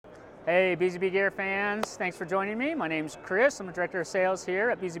Hey BZBGEAR fans, thanks for joining me. My name's Chris. I'm the Director of Sales here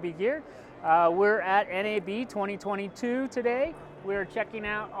at BZBGEAR. We're at NAB 2022 today. We're checking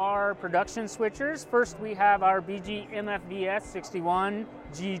out our production switchers. First we have our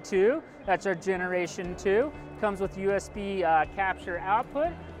BG-MFVS61G2. That's our generation 2. Comes with USB capture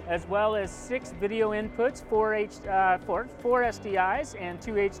output, as well as 6 video inputs, 4 SDIs and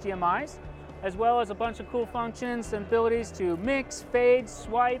 2 HDMIs, as well as a bunch of cool functions and abilities to mix, fade,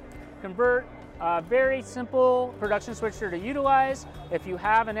 swipe, convert. Very simple production switcher to utilize. If you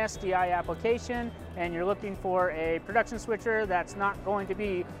have an SDI application and you're looking for a production switcher that's not going to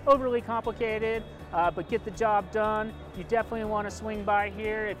be overly complicated but get the job done, you definitely want to swing by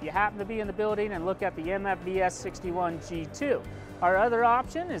here if you happen to be in the building and look at the MFVS61G2. Our other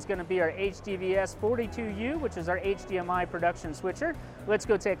option is going to be our HDVS42U, which is our HDMI production switcher. Let's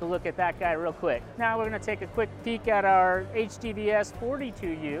go take a look at that guy real quick. Now we're going to take a quick peek at our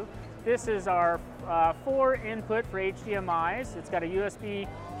HDVS42U. This is our 4 input for HDMIs. It's got a USB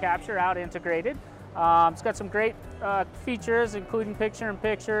capture out integrated. It's got some great features, including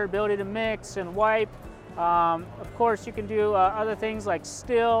picture-in-picture, ability to mix and wipe. Of course, you can do other things like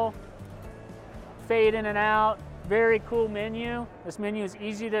still, fade in and out. Very cool menu. This menu is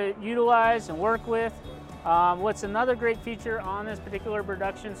easy to utilize and work with. What's another great feature on this particular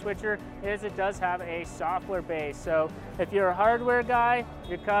production switcher is it does have a software base. So if you're a hardware guy,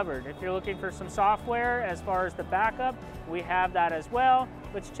 you're covered. If you're looking for some software as far as the backup, we have that as well.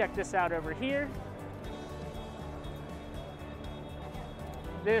 Let's check this out over here.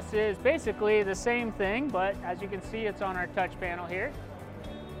 This is basically the same thing, but as you can see, it's on our touch panel here,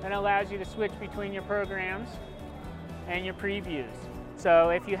 and allows you to switch between your programs and your previews. So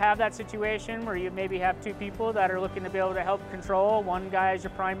if you have that situation where you maybe have 2 people that are looking to be able to help control, one guy is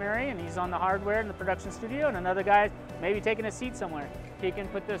your primary and he's on the hardware in the production studio, and another guy maybe taking a seat somewhere. He can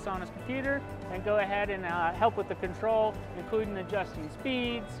put this on his computer and go ahead and help with the control, including adjusting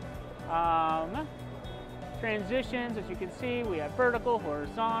speeds, transitions. As you can see, we have vertical,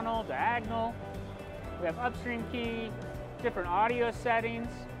 horizontal, diagonal. We have upstream key, different audio settings.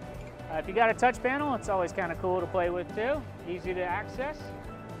 If you got a touch panel, it's always kind of cool to play with too. Easy to access.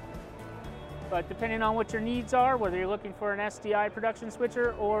 But depending on what your needs are, whether you're looking for an SDI production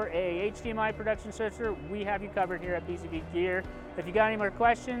switcher or a HDMI production switcher, we have you covered here at BZBGEAR. If you got any more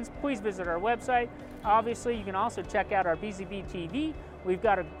questions, please visit our website. Obviously, you can also check out our BZB TV. We've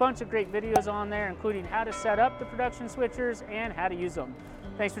got a bunch of great videos on there, including how to set up the production switchers and how to use them.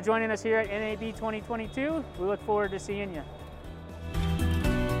 Thanks for joining us here at NAB 2022. We look forward to seeing you.